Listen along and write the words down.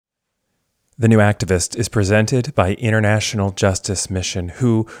The New Activist is presented by International Justice Mission,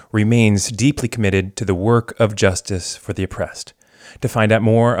 who remains deeply committed to the work of justice for the oppressed. To find out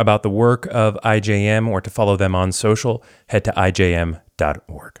more about the work of IJM or to follow them on social, head to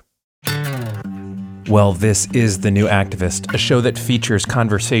ijm.org. Well, this is The New Activist, a show that features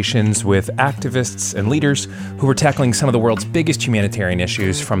conversations with activists and leaders who are tackling some of the world's biggest humanitarian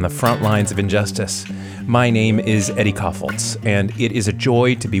issues from the front lines of injustice. My name is Eddie Koffoltz, and it is a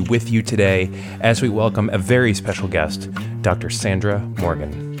joy to be with you today as we welcome a very special guest, Dr. Sandra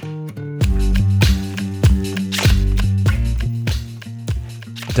Morgan.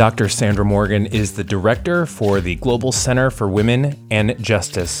 Dr. Sandra Morgan is the director for the Global Center for Women and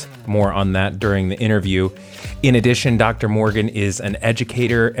Justice. More on that during the interview. In addition, Dr. Morgan is an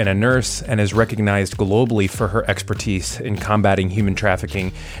educator and a nurse and is recognized globally for her expertise in combating human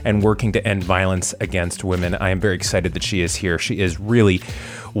trafficking and working to end violence against women. I am very excited that she is here. She is really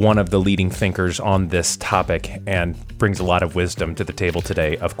one of the leading thinkers on this topic and brings a lot of wisdom to the table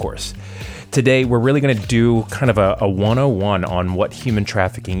today, of course. Today, we're really going to do kind of a 101 on what human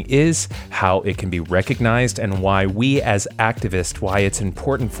trafficking is, how it can be recognized, and why we as activists, why it's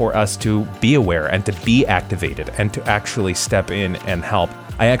important for us to be aware and to be activated and to actually step in and help.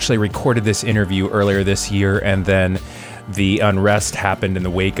 I actually recorded this interview earlier this year, and then the unrest happened in the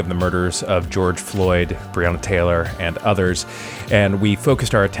wake of the murders of George Floyd, Breonna Taylor, and others. And we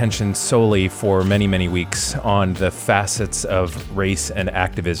focused our attention solely for many, many weeks on the facets of race and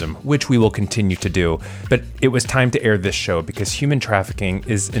activism, which we will continue to do. But it was time to air this show because human trafficking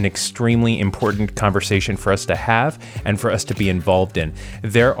is an extremely important conversation for us to have and for us to be involved in.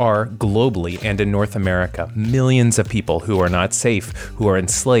 There are globally and in North America millions of people who are not safe, who are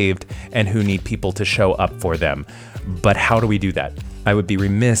enslaved, and who need people to show up for them. But how do we do that? I would be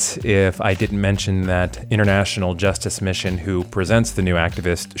remiss if I didn't mention that International Justice Mission, who presents The New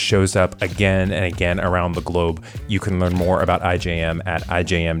Activist, shows up again and again around the globe. You can learn more about IJM at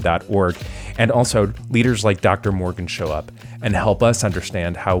ijm.org. And also, leaders like Dr. Morgan show up and help us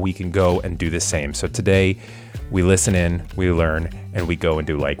understand how we can go and do the same. So today, we listen in, we learn, and we go and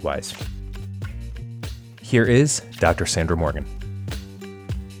do likewise. Here is Dr. Sandra Morgan.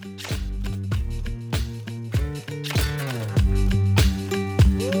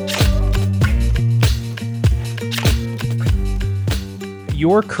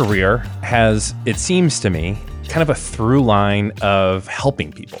 Your career has, it seems to me, kind of a through line of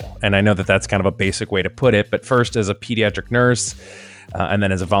helping people. And I know that that's kind of a basic way to put it, but first as a pediatric nurse, and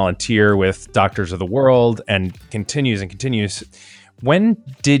then as a volunteer with Doctors of the World, and continues. When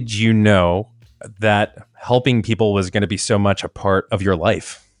did you know that helping people was going to be so much a part of your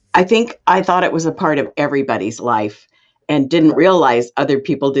life? I think I thought it was a part of everybody's life and didn't realize other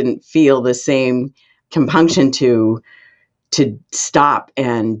people didn't feel the same compunction to stop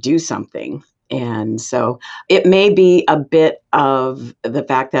and do something. And so it may be a bit of the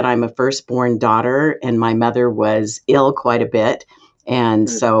fact that I'm a firstborn daughter and my mother was ill quite a bit. And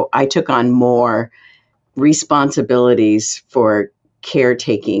so I took on more responsibilities for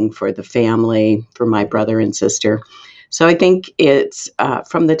caretaking for the family, for my brother and sister. So I think it's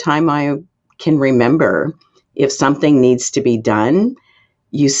from the time I can remember, if something needs to be done,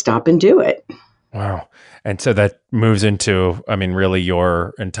 you stop and do it. Wow. And so that moves into, really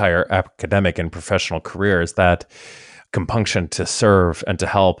your entire academic and professional career is that compunction to serve and to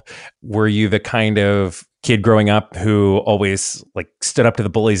help. Were you the kind of kid growing up who always stood up to the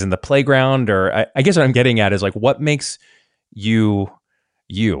bullies in the playground? Or I guess what I'm getting at is what makes you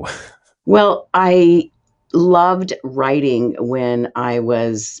you? Well, I loved writing when I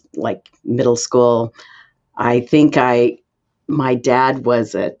was middle school. I think my dad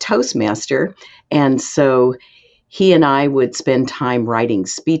was a Toastmaster, and so he and I would spend time writing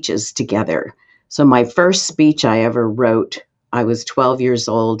speeches together. So my first speech I ever wrote, I was 12 years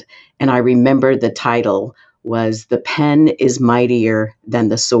old, and I remember the title was "The Pen is Mightier Than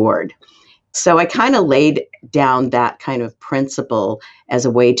the Sword." So I kind of laid down that kind of principle as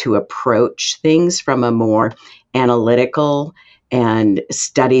a way to approach things from a more analytical and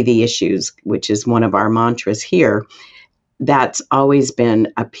study the issues, which is one of our mantras here. That's always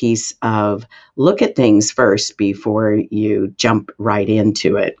been a piece of look at things first before you jump right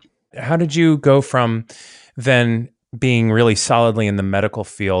into it. How did you go from then being really solidly in the medical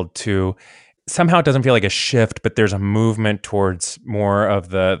field to somehow it doesn't feel like a shift, but there's a movement towards more of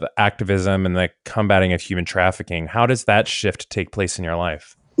the activism and the combating of human trafficking? How does that shift take place in your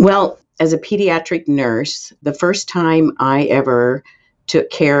life? Well, as a pediatric nurse, the first time I ever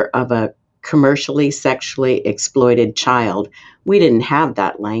took care of a commercially sexually exploited child, we didn't have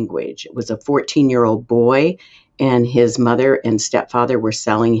that language. It was a 14-year-old boy, and his mother and stepfather were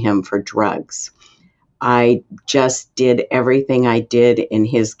selling him for drugs. I just did everything I did in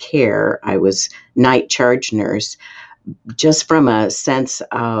his care. I was night charge nurse, just from a sense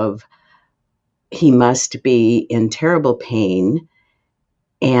of he must be in terrible pain,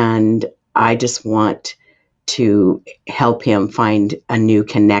 and I just want to help him find a new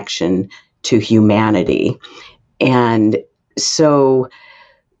connection to humanity. And so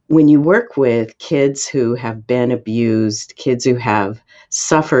when you work with kids who have been abused, kids who have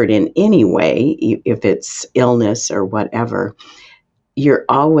suffered in any way, if it's illness or whatever, you're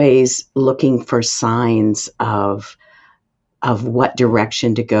always looking for signs of what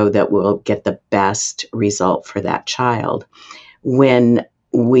direction to go that will get the best result for that child. When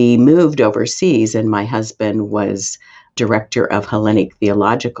we moved overseas and my husband was director of Hellenic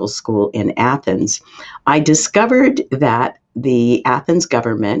Theological School in Athens, I discovered that the Athens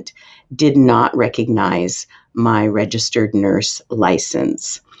government did not recognize my registered nurse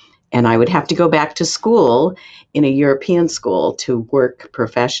license. And I would have to go back to school in a European school to work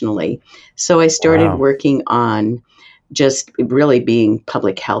professionally. So I started Wow. working on just really being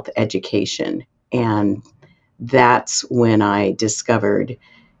public health education. And that's when I discovered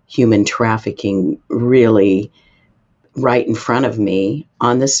human trafficking really right in front of me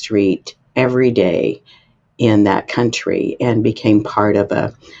on the street every day in that country, and became part of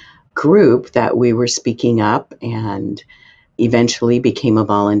a group that we were speaking up, and eventually became a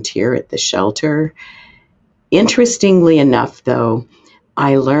volunteer at the shelter. Interestingly enough, though,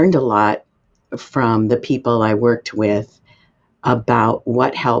 I learned a lot from the people I worked with about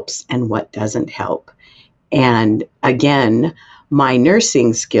what helps and what doesn't help. And again, my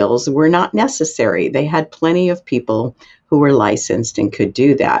nursing skills were not necessary. They had plenty of people who were licensed and could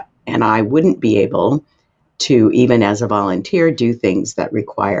do that. And I wouldn't be able to, even as a volunteer, do things that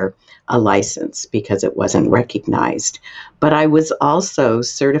require a license because it wasn't recognized. But I was also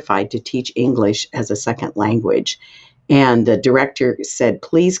certified to teach English as a second language. And the director said,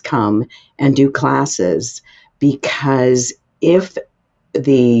 please come and do classes, because if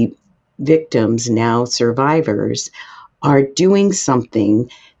the victims, now survivors, are doing something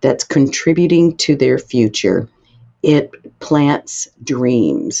that's contributing to their future, it plants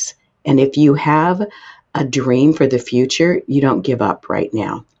dreams. And if you have a dream for the future, you don't give up right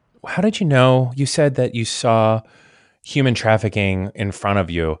now. How did you know? You said that you saw human trafficking in front of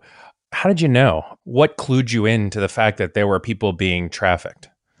you. How did you know? What clued you into the fact that there were people being trafficked?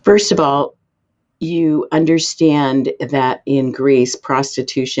 First of all, you understand that in Greece,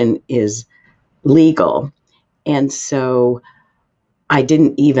 prostitution is legal. And so I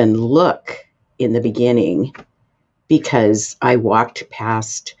didn't even look in the beginning because I walked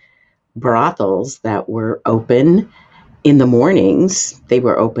past brothels that were open in the mornings. They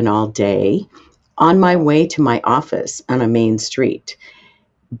were open all day on my way to my office on a main street.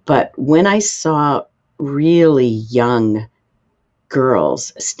 But when I saw really young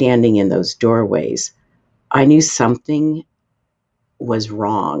girls standing in those doorways, I knew something was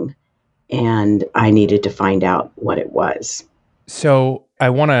wrong and I needed to find out what it was. So I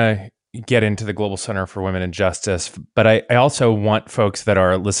want to get into the Global Center for Women and Justice, but I also want folks that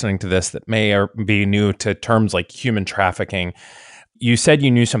are listening to this that may or be new to terms like human trafficking. You said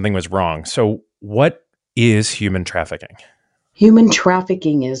you knew something was wrong. So what is human trafficking? Human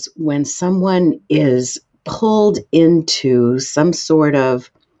trafficking is when someone is pulled into some sort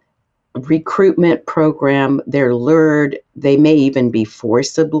of recruitment program, they're lured, they may even be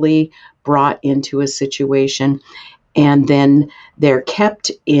forcibly brought into a situation, and then they're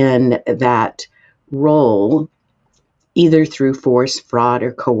kept in that role either through force, fraud,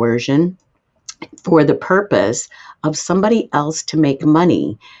 or coercion for the purpose of somebody else to make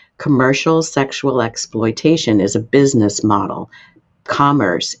money. Commercial sexual exploitation is a business model.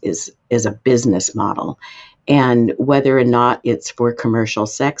 Commerce is a business model. And whether or not it's for commercial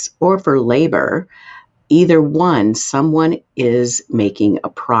sex or for labor, either one, someone is making a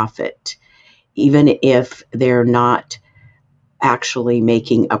profit, even if they're not actually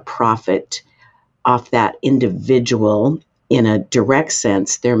making a profit off that individual in a direct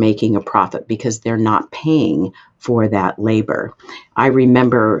sense. They're making a profit because they're not paying for that labor. I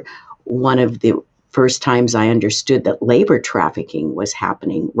remember one of the first times I understood that labor trafficking was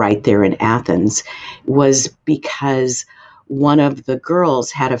happening right there in Athens was because one of the girls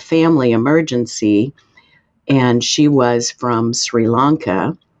had a family emergency, and she was from Sri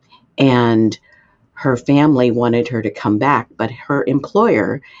Lanka, and her family wanted her to come back, but her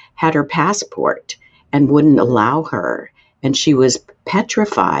employer had her passport and wouldn't allow her. And she was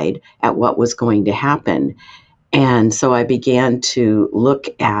petrified at what was going to happen. And so I began to look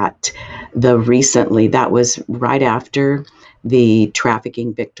at that was right after the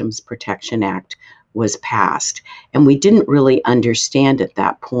Trafficking Victims Protection Act was passed. And we didn't really understand at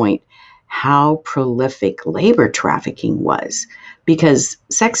that point how prolific labor trafficking was, because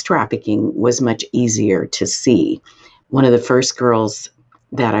sex trafficking was much easier to see. One of the first girls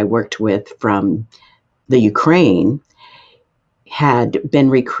that I worked with from the Ukraine had been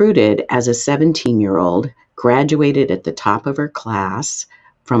recruited as a 17-year-old, graduated at the top of her class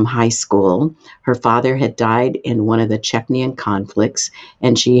from high school. Her father had died in one of the Chechnya conflicts,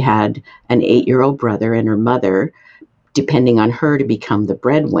 and she had an 8-year-old brother, and her mother depending on her to become the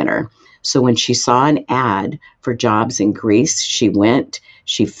breadwinner. So when she saw an ad for jobs in Greece,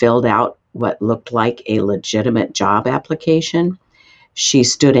 she filled out what looked like a legitimate job application. She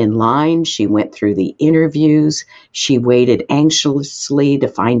stood in line. She went through the interviews. She waited anxiously to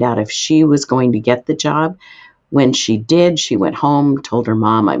find out if she was going to get the job. When she did, she went home, told her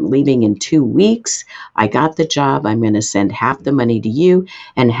mom, I'm leaving in 2 weeks. I got the job. I'm going to send half the money to you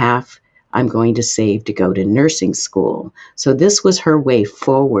and half I'm going to save to go to nursing school. So this was her way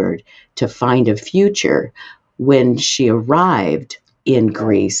forward to find a future. When she arrived in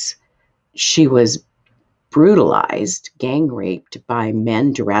Greece, she was brutalized, gang raped by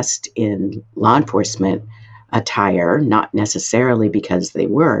men dressed in law enforcement attire, not necessarily because they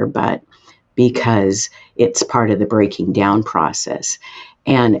were, but because it's part of the breaking down process.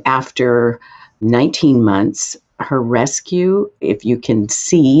 And after 19 months, her rescue, if you can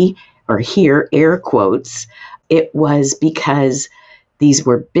see or hear air quotes, it was because these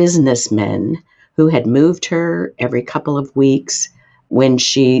were businessmen who had moved her every couple of weeks. When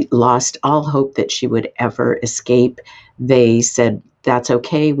she lost all hope that she would ever escape, they said, that's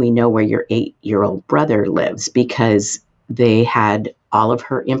okay. We know where your 8-year-old brother lives, because they had all of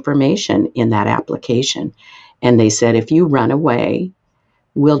her information in that application. And they said, if you run away,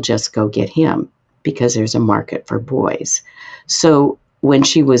 we'll just go get him, because there's a market for boys. So when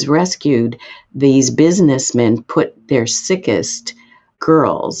she was rescued, these businessmen put their sickest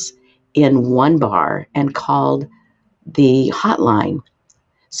girls in one bar and called the hotline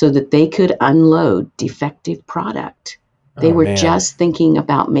so that they could unload defective product. They were just thinking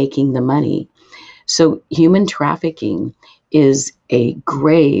about making the money. So human trafficking is a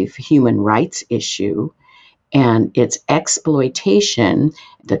grave human rights issue, and it's exploitation.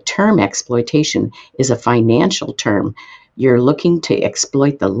 The term exploitation is a financial term. You're looking to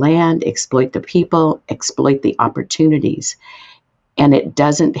exploit the land, exploit the people, exploit the opportunities. And it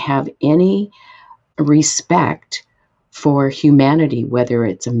doesn't have any respect for humanity, whether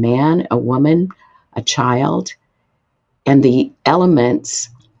it's a man, a woman, a child. And the elements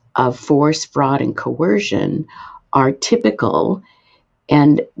of force, fraud, and coercion are typical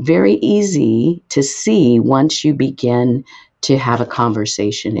and very easy to see once you begin to have a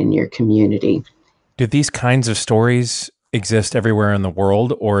conversation in your community. Do these kinds of stories exist everywhere in the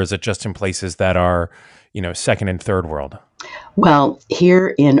world, or is it just in places that are, second and third world? Well,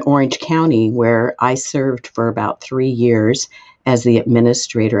 here in Orange County, where I served for about 3 years as the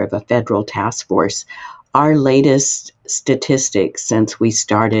administrator of a federal task force, our latest statistics since we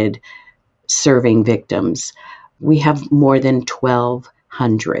started serving victims, we have more than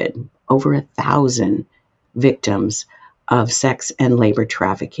 1,200, over 1,000 victims of sex and labor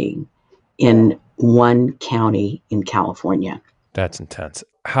trafficking in one county in California. That's intense.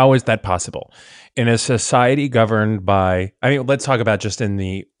 How is that possible? In a society governed by, let's talk about just in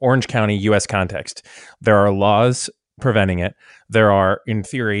the Orange County, U.S. context. There are laws preventing it. There are, in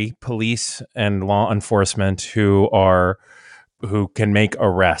theory, police and law enforcement who can make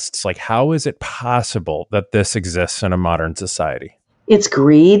arrests. Like, how is it possible that this exists in a modern society? It's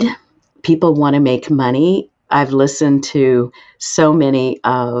greed. People want to make money. I've listened to so many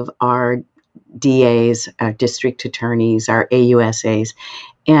of our DAs, our district attorneys, our AUSAs,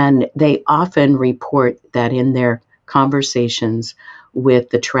 and they often report that in their conversations with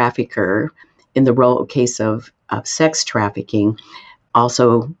the trafficker, in the case of sex trafficking,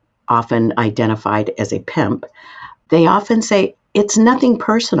 also often identified as a pimp, they often say, it's nothing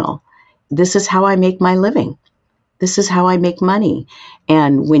personal. This is how I make my living. This is how I make money.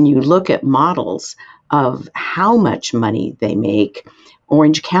 And when you look at models of how much money they make,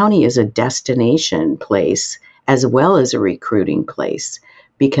 Orange County is a destination place as well as a recruiting place,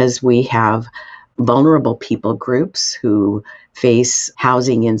 because we have vulnerable people groups who face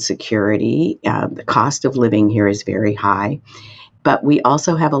housing insecurity. The cost of living here is very high. But we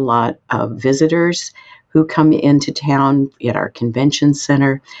also have a lot of visitors who come into town at our convention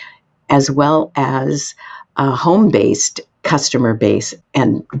center, as well as a home-based customer base.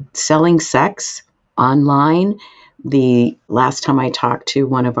 And selling sex online. The last time I talked to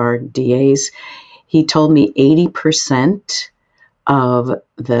one of our DAs, he told me 80% of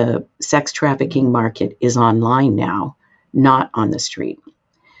the sex trafficking market is online now, not on the street.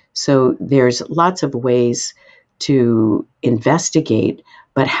 So there's lots of ways to investigate,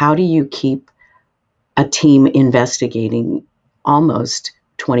 but how do you keep a team investigating almost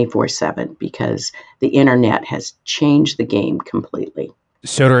 24/7? Because the internet has changed the game completely.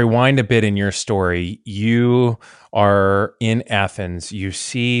 So to rewind a bit in your story, you are in Athens. You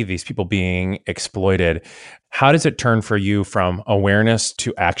see these people being exploited. How does it turn for you from awareness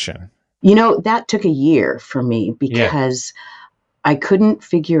to action? That took a year for me Yeah. because I couldn't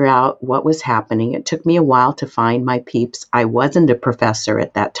figure out what was happening. It took me a while to find my peeps. I wasn't a professor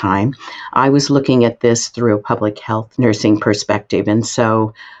at that time. I was looking at this through a public health nursing perspective. And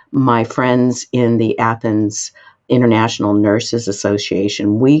so my friends in the Athens International Nurses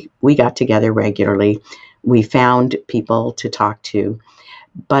Association, we got together regularly. We found people to talk to,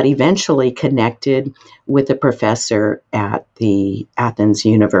 but eventually connected with a professor at the Athens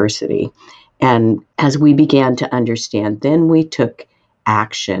University. And as we began to understand, then we took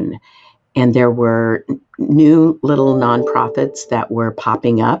action. And there were new little nonprofits that were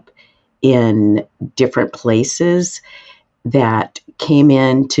popping up in different places that came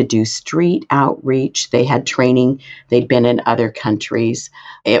in to do street outreach. They had training, they'd been in other countries.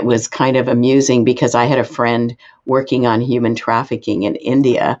 It was kind of amusing because I had a friend working on human trafficking in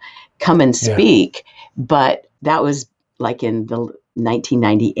India come and Yeah. speak, but that was like in the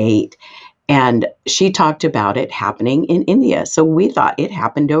 1998. And she talked about it happening in India. So we thought it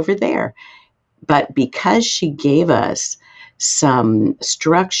happened over there. But because she gave us some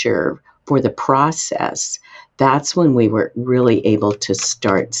structure for the process, that's when we were really able to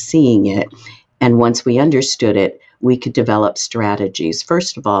start seeing it. And once we understood it, we could develop strategies.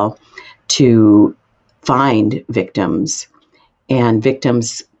 First of all, to find victims. And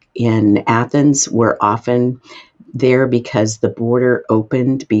victims in Athens were often there because the border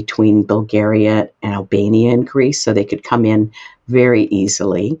opened between Bulgaria and Albania and Greece, so they could come in very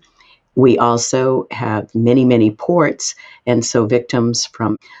easily. We also have many, many ports, and so victims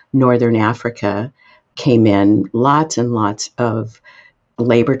from Northern Africa came in, lots and lots of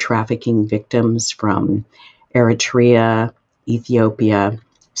labor trafficking victims from Eritrea, Ethiopia,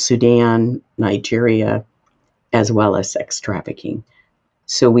 Sudan, Nigeria, as well as sex trafficking.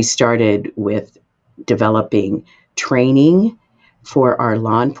 So we started with developing training for our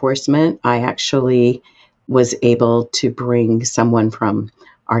law enforcement. I actually was able to bring someone from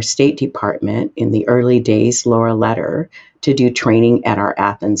our State Department in the early days, Laura Letter, to do training at our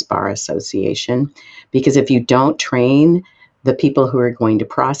Athens Bar Association. Because if you don't train the people who are going to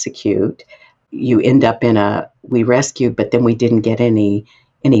prosecute, you end up in we rescued, but then we didn't get any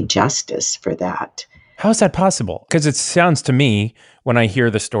justice for that. How is that possible? Because it sounds to me, when I hear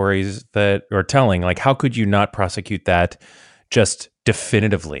the stories that you're telling, like, how could you not prosecute that just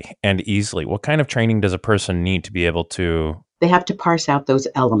definitively and easily? What kind of training does a person need to be able to? They have to parse out those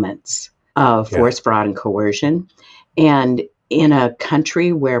elements of Yeah. force, fraud, and coercion. And in a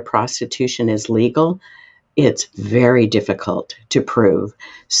country where prostitution is legal, it's very difficult to prove.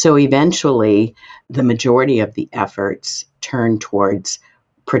 So eventually, the majority of the efforts turn towards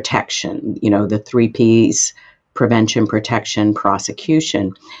protection, the three P's: prevention, protection,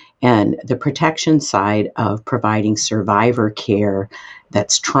 prosecution. And the protection side of providing survivor care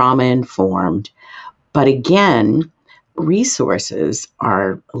that's trauma informed. But again, resources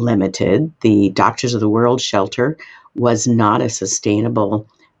are limited. The Doctors of the World shelter was not a sustainable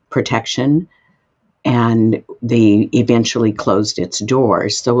protection, and they eventually closed its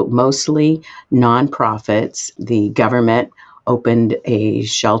doors. So mostly nonprofits. The government opened a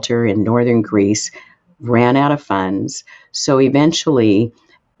shelter in northern Greece, ran out of funds. So eventually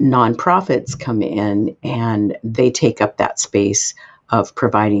nonprofits come in and they take up that space of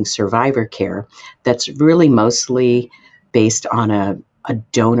providing survivor care that's really mostly based on a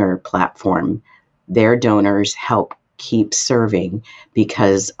donor platform. Their donors help keep serving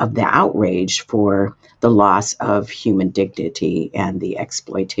because of the outrage for the loss of human dignity and the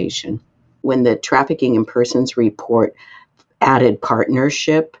exploitation. When the Trafficking in Persons report added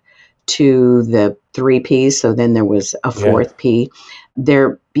partnership to the three P's, so then there was a fourth P,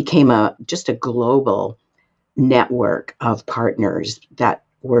 there became just a global network of partners that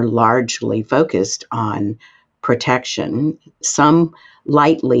were largely focused on protection, some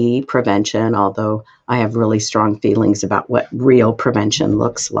lightly prevention, although I have really strong feelings about what real prevention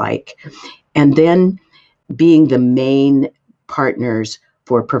looks like. And then being the main partners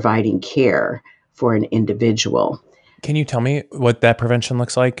for providing care for an individual. Can you tell me what that prevention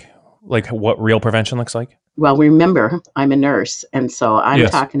looks like? like what real prevention looks like? Well, remember, I'm a nurse, and so I'm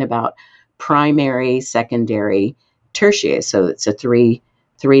Yes. talking about primary, secondary, tertiary. So it's a three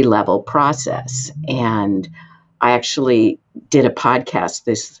level process. And I actually did a podcast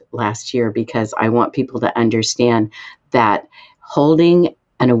this last year because I want people to understand that holding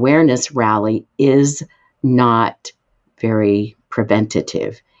an awareness rally is not very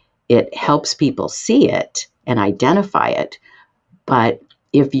preventative. It helps people see it and identify it. But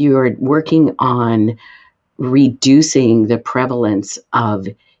if you're working on reducing the prevalence of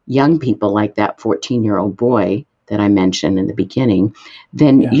young people like that 14-year-old boy that I mentioned in the beginning,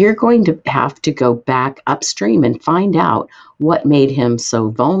 then you're going to have to go back upstream and find out what made him so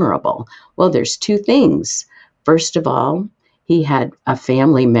vulnerable. Well, there's two things. First of all, he had a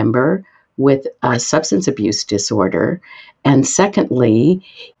family member with a substance abuse disorder. And secondly,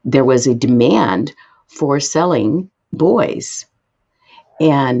 there was a demand for selling boys.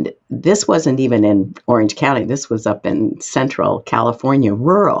 And this wasn't even in Orange County. This was up in Central California,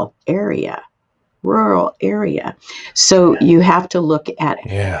 rural area. So you have to look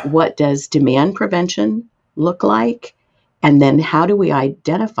at what does demand prevention look like? And then how do we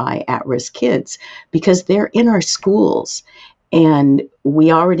identify at-risk kids? Because they're in our schools. And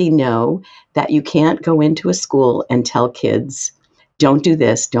we already know that you can't go into a school and tell kids, don't do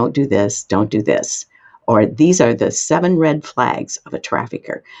this, don't do this, don't do this. Or these are the 7 red flags of a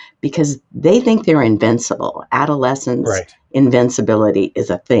trafficker, because they think they're invincible. Adolescence invincibility is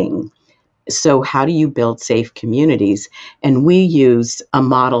a thing. So how do you build safe communities? And we use a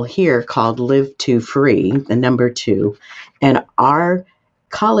model here called Live 2 Free, the number 2. And our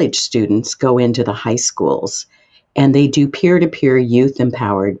college students go into the high schools and they do peer-to-peer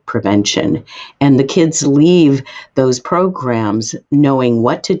youth-empowered prevention. And the kids leave those programs knowing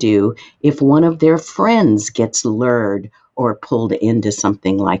what to do if one of their friends gets lured or pulled into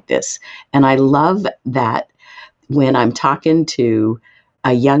something like this. And I love that when I'm talking to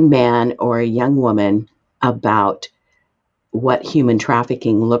a young man or a young woman about what human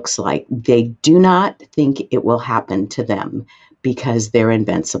trafficking looks like, they do not think it will happen to them because they're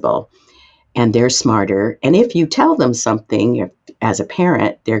invincible and they're smarter. And if you tell them something as a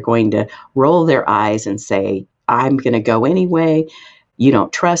parent, they're going to roll their eyes and say, I'm going to go anyway. You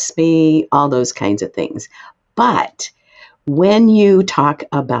don't trust me, all those kinds of things. But when you talk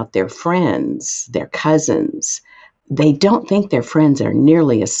about their friends, their cousins, they don't think their friends are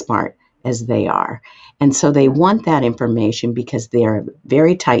nearly as smart as they are. And so they want that information because they're a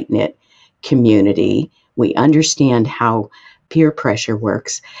very tight-knit community. We understand how peer pressure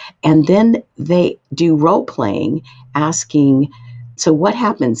works. And then they do role playing, asking, so what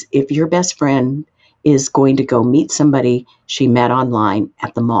happens if your best friend is going to go meet somebody she met online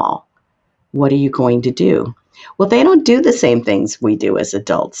at the mall? What are you going to do? Well, they don't do the same things we do as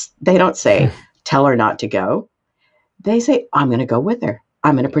adults. They don't say, tell her not to go. They say, I'm going to go with her.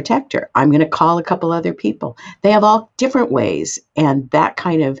 I'm going to protect her. I'm going to call a couple other people. They have all different ways. And that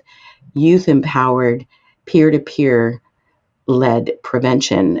kind of youth-empowered, peer-to-peer led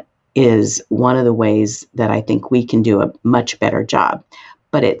prevention is one of the ways that I think we can do a much better job.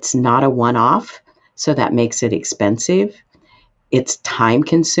 But it's not a one-off, so that makes it expensive. It's time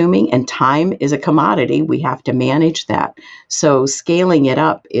consuming, and time is a commodity. We have to manage that. So scaling it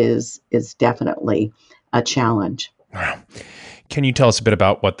up is definitely a challenge. Wow. Can you tell us a bit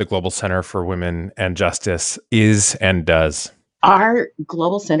about what the Global Center for Women and Justice is and does? Our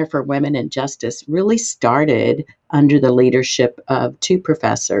Global Center for Women and Justice really started under the leadership of 2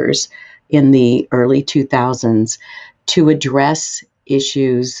 professors in the early 2000s to address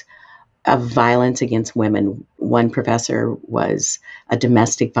issues of violence against women. One professor was a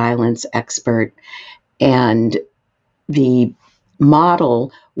domestic violence expert, and the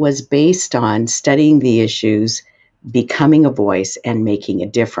model was based on studying the issues, becoming a voice, and making a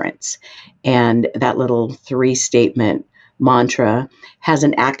difference. And that little 3-statement mantra has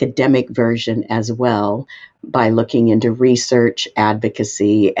an academic version as well by looking into research,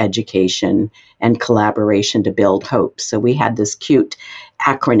 advocacy, education, and collaboration to build hope. So we had this cute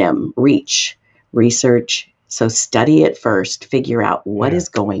acronym, REACH, research. So study it first, figure out what is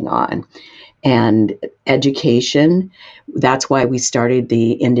going on. And education, that's why we started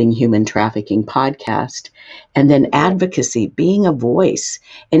the Ending Human Trafficking podcast. And then advocacy, being a voice.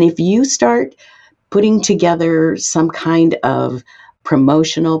 And if you start putting together some kind of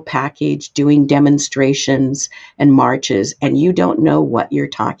promotional package, doing demonstrations and marches, and you don't know what you're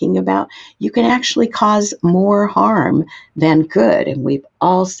talking about, you can actually cause more harm than good. And we've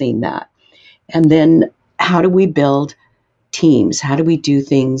all seen that. And then how do we build teams? How do we do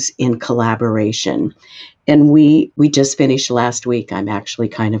things in collaboration? And we just finished last week, I'm actually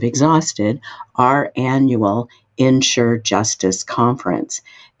kind of exhausted, our annual Ensure Justice Conference.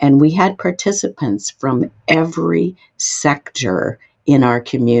 And we had participants from every sector in our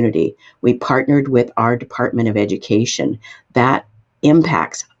community. We partnered with our Department of Education that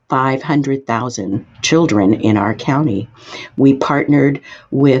impacts 500,000 children in our county. We partnered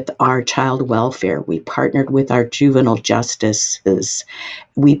with our child welfare. We partnered with our juvenile justices.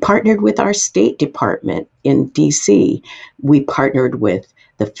 We partnered with our State Department in DC. We partnered with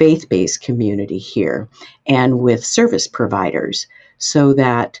the faith-based community here and with service providers so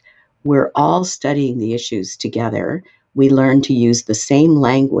that we're all studying the issues together. We learn to use the same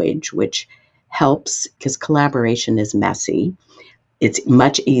language, which helps because collaboration is messy. It's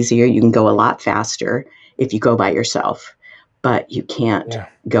much easier. You can go a lot faster if you go by yourself, but you can't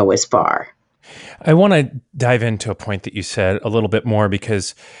go as far. I want to dive into a point that you said a little bit more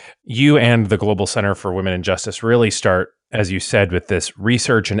because you and the Global Center for Women and Justice really start, as you said, with this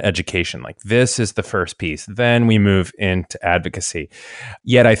research and education. Like this is the first piece. Then we move into advocacy.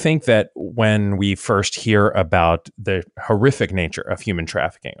 Yet I think that when we first hear about the horrific nature of human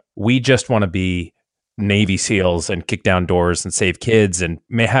trafficking, we just want to be Navy SEALs and kick down doors and save kids and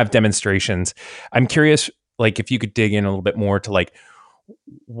may have demonstrations. I'm curious, like if you could dig in a little bit more to like,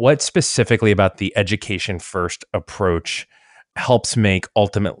 what specifically about the education first approach helps make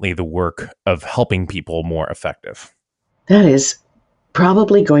ultimately the work of helping people more effective? That is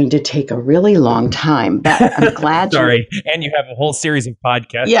probably going to take a really long time, but I'm glad Sorry. And you have a whole series of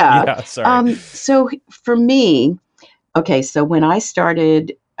podcasts. Yeah. Sorry. So for me, okay, so when I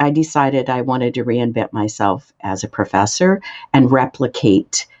started, I decided I wanted to reinvent myself as a professor and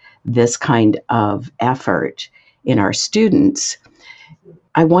replicate this kind of effort in our students.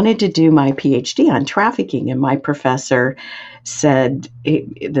 I wanted to do my PhD on trafficking, and my professor said,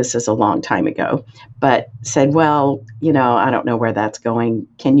 this is a long time ago, but said, well, I don't know where that's going.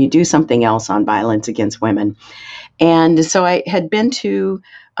 Can you do something else on violence against women? And so I had been to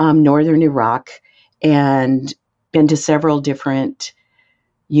northern Iraq and been to several different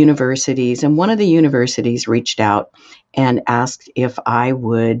universities. And one of the universities reached out and asked if I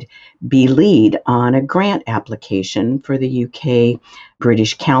would be lead on a grant application for the UK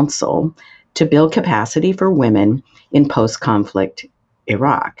British Council to build capacity for women in post-conflict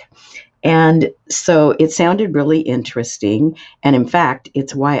Iraq. And so it sounded really interesting. And in fact,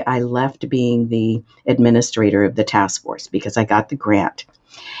 it's why I left being the administrator of the task force, because I got the grant.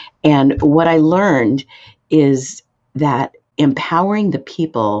 And what I learned is that empowering the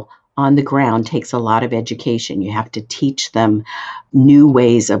people on the ground takes a lot of education. You have to teach them new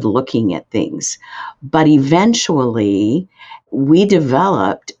ways of looking at things. But eventually, we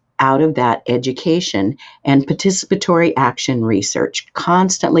developed out of that education and participatory action research,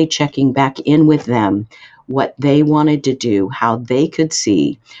 constantly checking back in with them what they wanted to do, how they could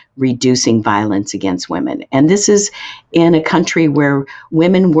see reducing violence against women. And this is in a country where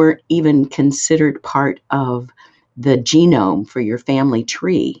women weren't even considered part of the genome for your family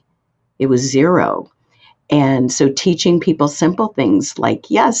tree. It was zero. And so teaching people simple things like,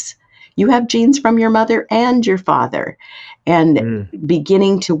 yes, you have genes from your mother and your father. And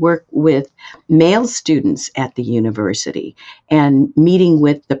beginning to work with male students at the university and meeting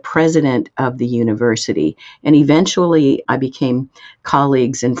with the president of the university. And eventually I became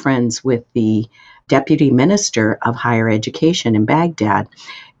colleagues and friends with the deputy minister of higher education in Baghdad.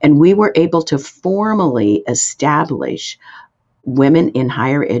 And we were able to formally establish Women in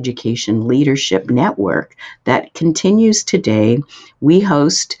Higher Education Leadership Network that continues today. We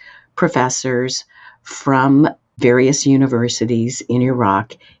host professors from various universities in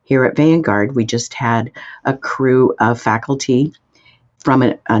Iraq. Here at Vanguard, we just had a crew of faculty from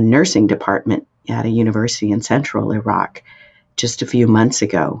a nursing department at a university in central Iraq just a few months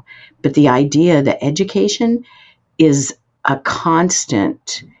ago. But the idea that education is a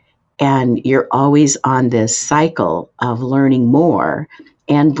constant, and you're always on this cycle of learning more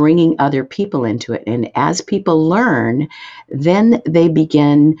and bringing other people into it. And as people learn, then they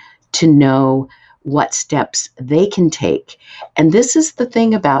begin to know what steps they can take. And this is the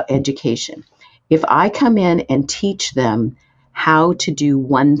thing about education. If I come in and teach them how to do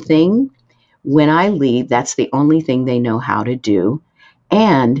one thing, when I leave, that's the only thing they know how to do.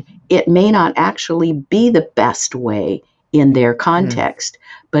 And it may not actually be the best way in their context.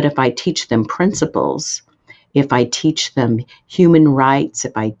 But if I teach them principles, if I teach them human rights,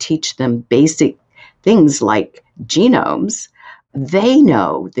 if I teach them basic things like genomes, they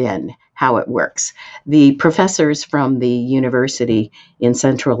know then how it works. The professors from the university in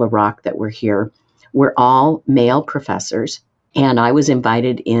central Iraq that were here were all male professors. And I was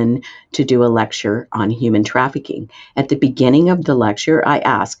invited in to do a lecture on human trafficking. At the beginning of the lecture, I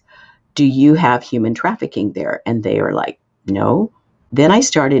asked, do you have human trafficking there? And they were like, no. Then I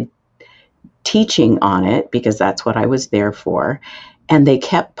started teaching on it because that's what I was there for. And they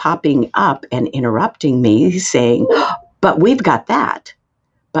kept popping up and interrupting me saying, but we've got that.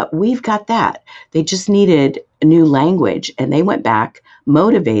 But we've got that. They just needed a new language. And they went back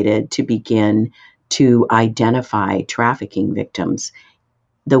motivated to begin to identify trafficking victims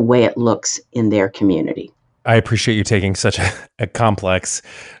the way it looks in their community. I appreciate you taking such a complex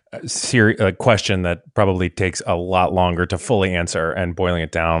question that probably takes a lot longer to fully answer and boiling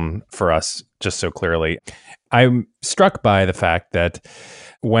it down for us just so clearly. I'm struck by the fact that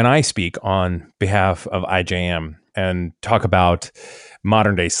when I speak on behalf of IJM and talk about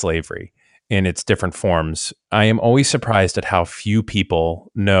modern day slavery in its different forms, I am always surprised at how few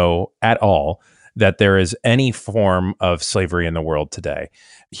people know at all that there is any form of slavery in the world today.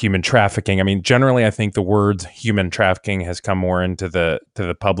 Human trafficking. I mean, generally, I think the word human trafficking has come more into the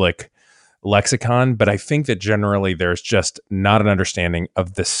public lexicon, but I think that generally there's just not an understanding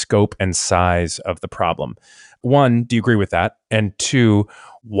of the scope and size of the problem. One, do you agree with that? And two,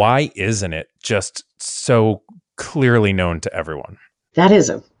 why isn't it just so clearly known to everyone? That is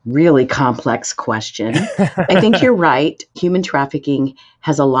a really complex question. I think you're right. Human trafficking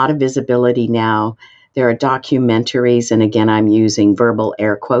has a lot of visibility now. There are documentaries, and again, I'm using verbal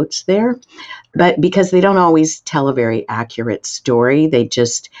air quotes there, but because they don't always tell a very accurate story, they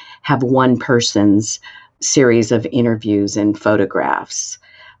just have one person's series of interviews and photographs.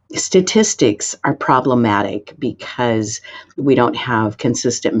 Statistics are problematic because we don't have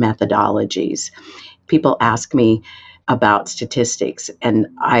consistent methodologies. People ask me about statistics, and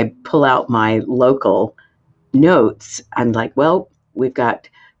I pull out my local notes. I'm like, well, we've got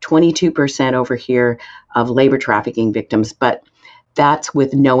 22% over here of labor trafficking victims, but that's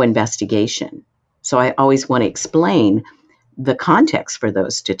with no investigation. So I always want to explain the context for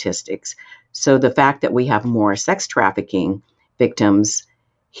those statistics. So the fact that we have more sex trafficking victims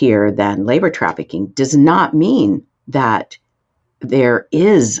here than labor trafficking does not mean that there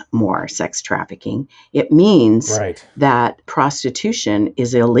is more sex trafficking. It means Right. that prostitution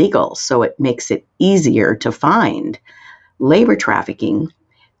is illegal, so it makes it easier to find. Labor trafficking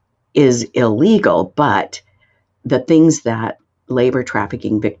is illegal, but the things that labor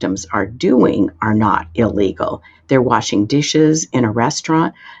trafficking victims are doing are not illegal. They're washing dishes in a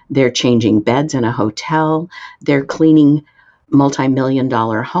restaurant, they're changing beds in a hotel, they're cleaning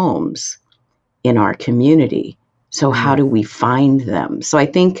multi-million-dollar homes in our community. So how do we find them? So I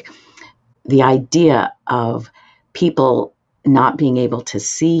think the idea of people not being able to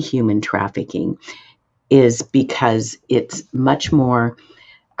see human trafficking is because it's much more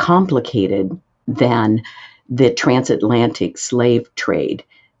complicated than the transatlantic slave trade.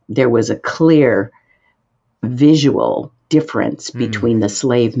 There was a clear visual difference between the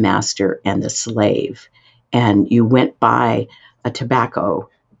slave master and the slave. And you went by a tobacco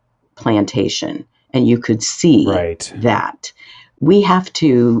plantation and you could see that. We have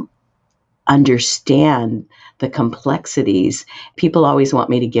to understand the complexities. People always want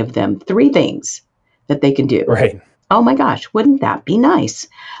me to give them 3 things that they can do. Right. Oh my gosh, wouldn't that be nice?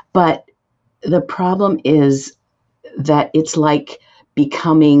 But the problem is that it's like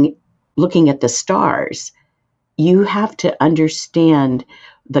looking at the stars. You have to understand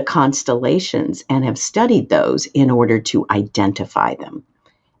the constellations and have studied those in order to identify them.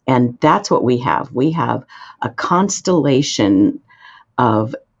 And that's what we have. We have a constellation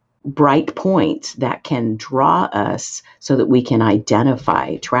of bright points that can draw us so that we can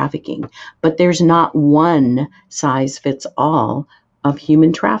identify trafficking. But there's not one size fits all of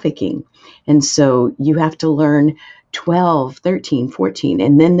human trafficking. And so you have to learn 12, 13, 14.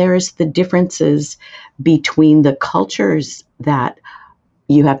 And then there's the differences between the cultures that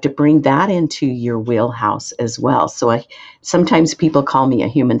you have to bring that into your wheelhouse as well. So sometimes people call me a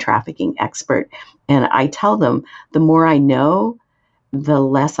human trafficking expert, and I tell them the more I know, the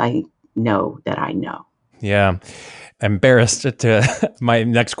less I know that I know. Yeah. Embarrassed to my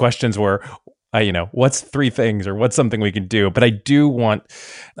next questions were, what's 3 things or what's something we can do? But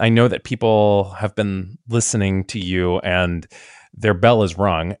I know that people have been listening to you and their bell is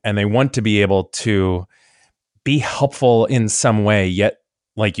rung and they want to be able to be helpful in some way, yet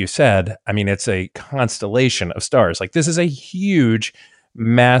like you said, I mean, it's a constellation of stars. Like this is a huge,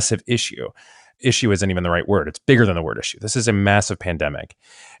 massive issue. Issue isn't even the right word. It's bigger than the word issue. This is a massive pandemic.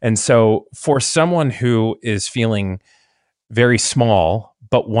 And so for someone who is feeling very small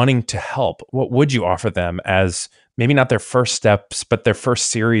but wanting to help, what would you offer them as maybe not their first steps, but their first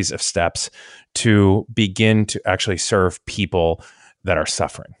series of steps to begin to actually serve people that are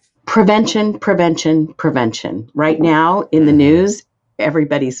suffering? Prevention, prevention, prevention. Right now in the news,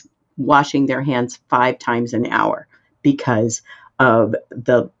 everybody's washing their hands 5 times an hour because of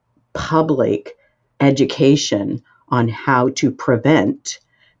the public education on how to prevent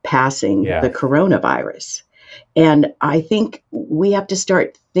passing the coronavirus. And I think we have to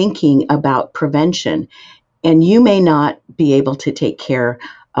start thinking about prevention. And you may not be able to take care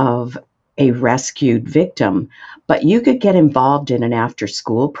of a rescued victim, but you could get involved in an after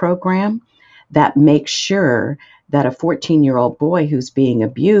school program that makes sure that a 14-year-old boy who's being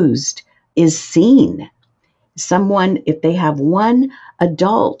abused is seen. Someone, if they have one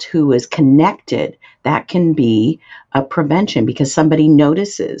adult who is connected, that can be a prevention because somebody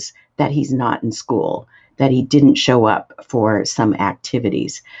notices that he's not in school, that he didn't show up for some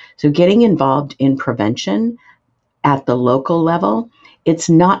activities. So getting involved in prevention at the local level, it's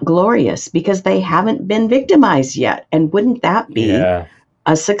not glorious because they haven't been victimized yet. And wouldn't that be a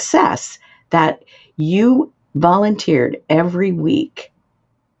success that you volunteered every week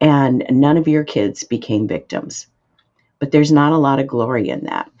and none of your kids became victims? But there's not a lot of glory in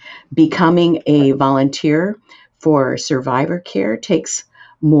that. Becoming a volunteer for survivor care takes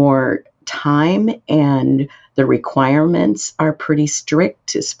more time, and the requirements are pretty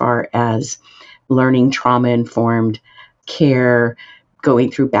strict as far as learning trauma-informed care,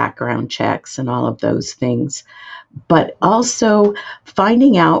 going through background checks and all of those things. But also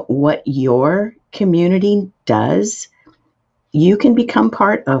finding out what your community does. You can become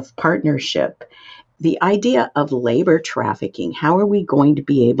part of partnership. The idea of labor trafficking, how are we going to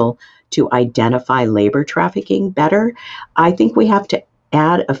be able to identify labor trafficking better? I think we have to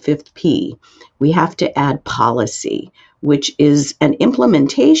add a fifth P. We have to add policy, which is an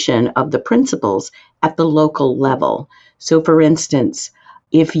implementation of the principles at the local level. So, for instance,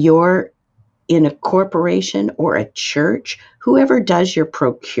 if you're in a corporation or a church, whoever does your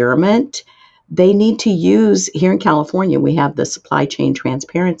procurement, they need to use, here in California, we have the Supply Chain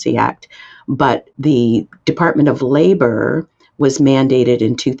Transparency Act, but the Department of Labor was mandated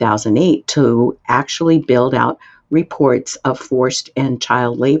in 2008 to actually build out reports of forced and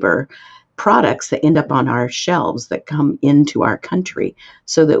child labor products that end up on our shelves that come into our country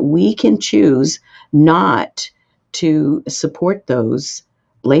so that we can choose not to support those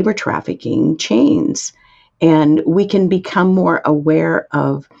labor trafficking chains. And we can become more aware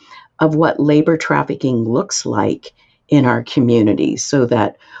of what labor trafficking looks like in our communities so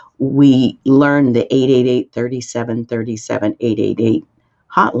that we learn the 888-3737-888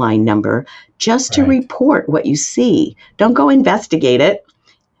 hotline number just to report what you see. Don't go investigate it.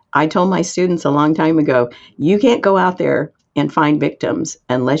 I told my students a long time ago, you can't go out there and find victims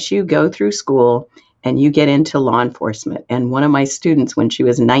unless you go through school and you get into law enforcement. And one of my students, when she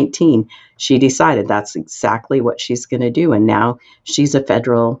was 19, she decided that's exactly what she's going to do. And now she's a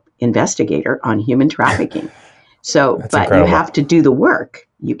federal investigator on human trafficking. So, but incredible. You have to do the work.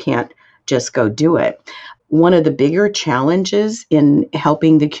 You can't just go do it. One of the bigger challenges in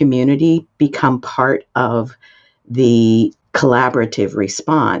helping the community become part of the collaborative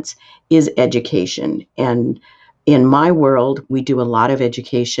response is education. And in my world, we do a lot of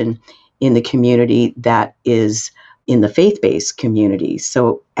education in the community that is in the faith-based community.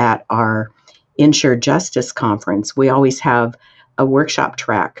 So at our Insured Justice Conference, we always have a workshop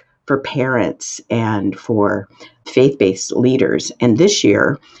track for parents and for faith-based leaders. And this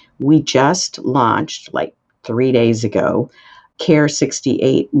year, we just launched, like 3 days ago, Care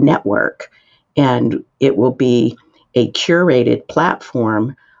 68 Network. And it will be a curated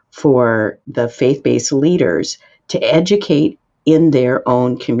platform for the faith-based leaders to educate in their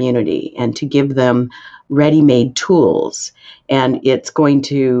own community and to give them ready-made tools. And it's going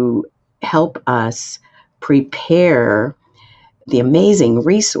to help us prepare the amazing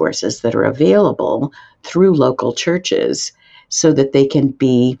resources that are available through local churches so that they can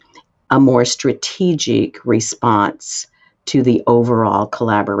be a more strategic response to the overall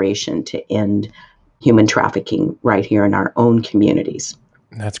collaboration to end human trafficking right here in our own communities.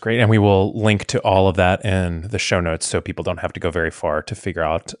 That's great. And we will link to all of that in the show notes so people don't have to go very far to figure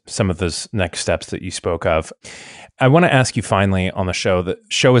out some of those next steps that you spoke of. I want to ask you finally on the show, the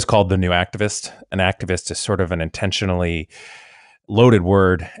show is called The New Activist. An activist is sort of an intentionally loaded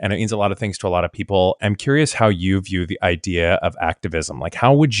word, and it means a lot of things to a lot of people. I'm curious how you view the idea of activism. Like,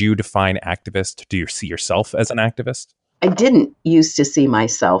 how would you define activist? Do you see yourself as an activist? I didn't used to see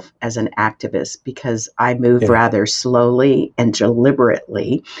myself as an activist because I moved rather slowly and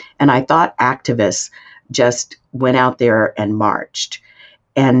deliberately. And I thought activists just went out there and marched.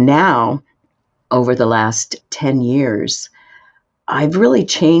 And now, over the last 10 years, I've really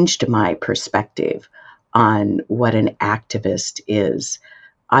changed my perspective on what an activist is.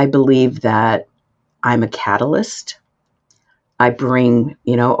 I believe that I'm a catalyst. I bring,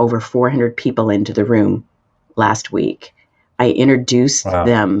 over 400 people into the room last week. I introduced Wow.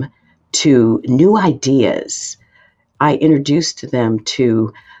 them to new ideas. I introduced them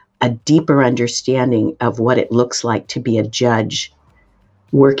to a deeper understanding of what it looks like to be a judge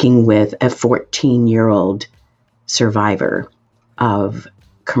working with a 14-year-old survivor of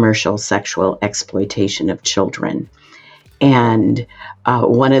commercial sexual exploitation of children. And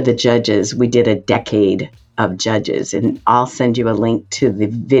one of the judges, we did a decade of judges, and I'll send you a link to the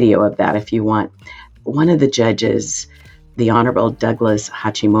video of that if you want. One of the judges, the Honorable Douglas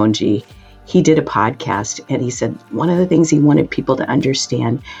Hachimonji, he did a podcast, and he said one of the things he wanted people to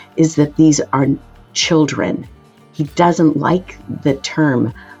understand is that these are children. He doesn't like the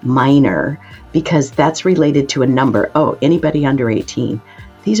term minor because that's related to a number. Oh, anybody under 18.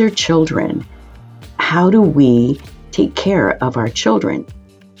 These are children. How do we take care of our children?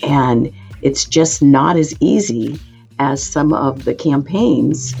 And it's just not as easy as some of the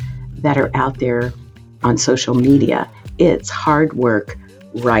campaigns that are out there on social media. It's hard work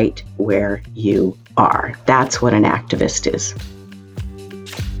right where you are. That's what an activist is.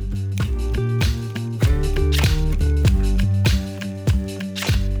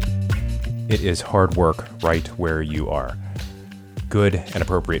 It is hard work right where you are. Good and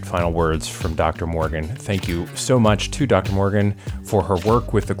appropriate final words from Dr. Morgan. Thank you so much to Dr. Morgan for her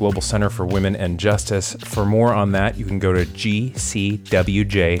work with the Global Center for Women and Justice. For more on that, you can go to gcwj.org.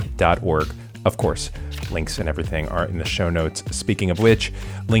 Of course, links and everything are in the show notes. Speaking of which,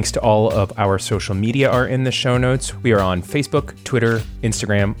 links to all of our social media are in the show notes. We are on Facebook, Twitter,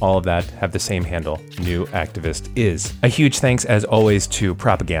 Instagram, all of that have the same handle, New Activist Is. A huge thanks, as always, to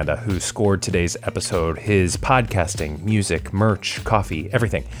Propaganda, who scored today's episode. His podcasting, music, merch, coffee,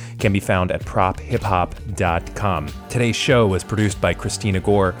 everything can be found at prophiphop.com. Today's show was produced by Christina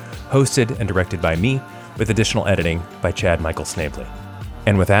Gore, hosted and directed by me, with additional editing by Chad Michael Snavely.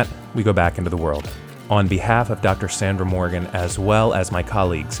 And with that, we go back into the world. On behalf of Dr. Sandra Morgan, as well as my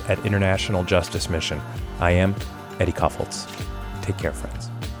colleagues at International Justice Mission, I am Eddie Kaufholz. Take care, friends.